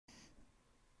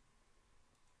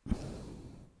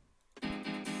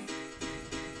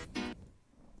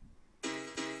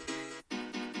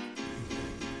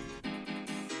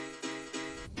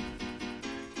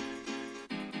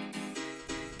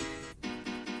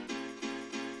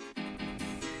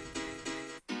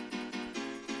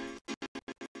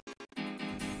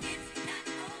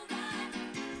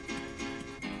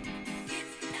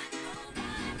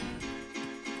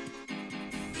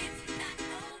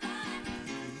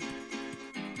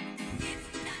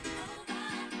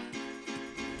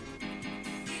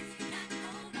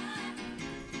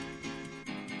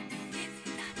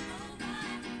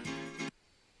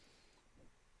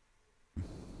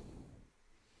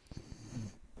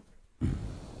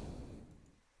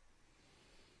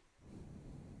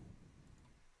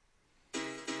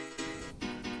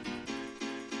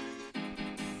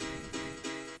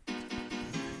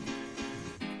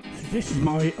This is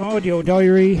my audio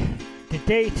diary. The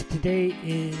date today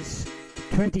is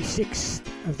 26th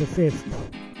of the 5th,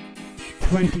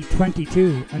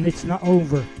 2022, and it's not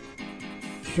over.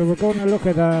 So we're going to look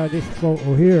at this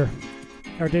photo here,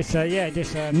 or this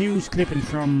news clipping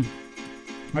from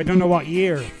I don't know what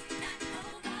year.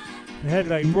 The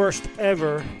headline: worst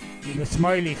ever, with a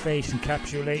smiley face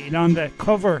encapsulated on the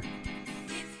cover.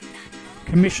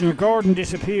 Commissioner Gordon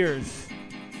disappears.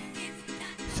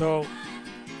 So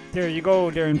there you go.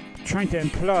 They're trying to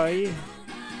imply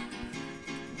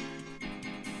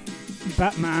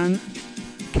Batman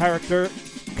character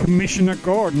Commissioner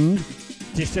Gordon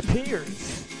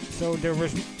disappears. So there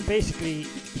was basically,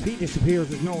 if he disappears,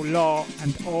 there's no law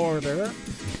and order.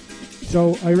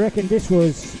 So I reckon this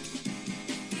was,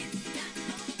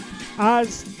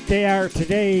 as they are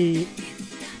today,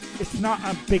 it's not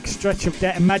a big stretch of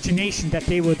the imagination that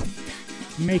they would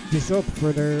make this up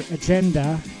for their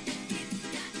agenda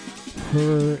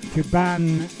to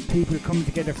ban people coming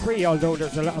together free, although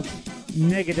there's a lot of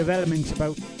negative elements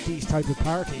about these type of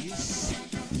parties.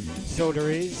 So there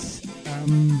is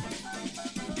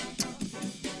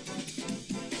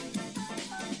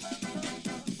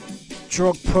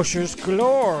drug pushers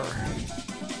galore.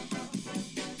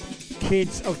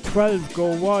 Kids of 12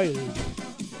 go wild.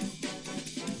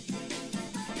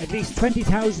 At least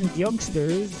 20,000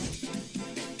 youngsters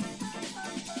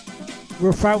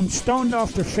were found stoned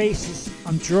off their faces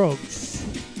on drugs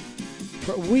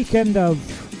for a weekend of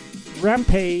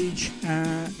rampage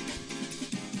and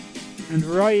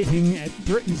rioting at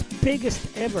Britain's biggest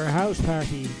ever house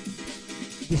party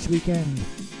this weekend.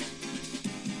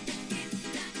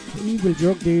 The evil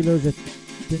drug dealers at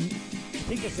the, I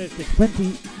think it says the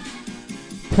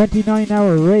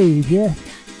 29-hour rave, yeah.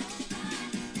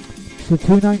 So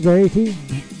 2 9s are 18,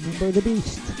 number of the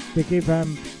beast.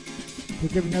 They're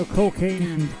giving out cocaine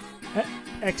and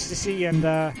ecstasy and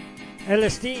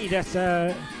LSD. That's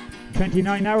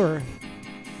 29-hour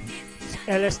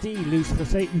LSD, loose for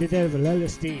Satan the devil,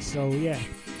 LSD. So yeah.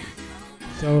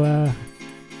 So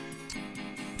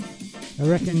I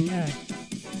reckon, yeah,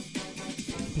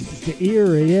 this is the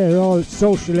era, yeah, all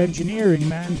social engineering,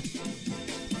 man.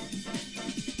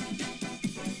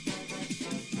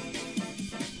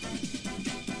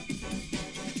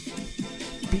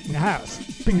 Beating the house,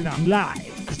 bringing it on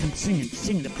live, because I'm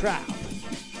singing the crowd.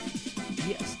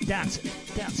 Yes,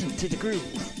 dancing to the groove.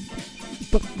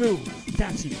 Buck groove,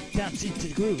 dancing to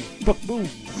the groove. Buck move.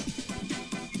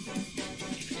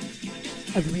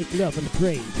 As we make love on the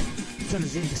parade, sun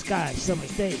is in the sky,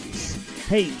 summer's days.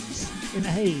 Haze, in the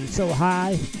haze, so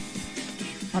high.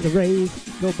 On the rave,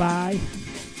 go by.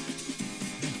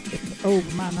 It's the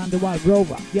old man on the white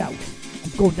rover, yo.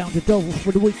 I'm going down to Dover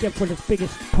for the weekend for the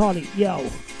biggest party, yo.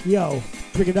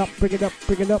 Bring it up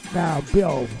now,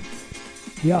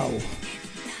 yo.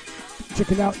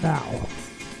 Check it out now.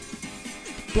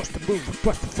 Bust the move,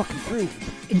 bust the fucking groove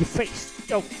in your face.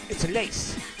 Yo, it's a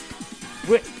lace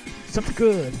with something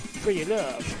good for your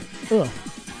love.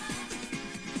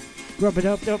 Rub it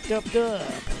up. Bump it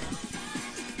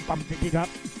up.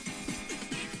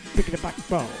 Pick it back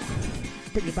bow.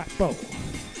 Skip it up, bow.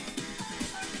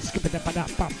 Skip it up,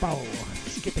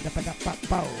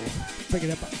 bow. Bring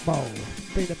it up, bow.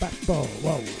 Bring it back bow.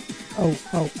 Whoa.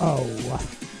 Oh.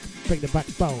 Bring it back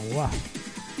bow.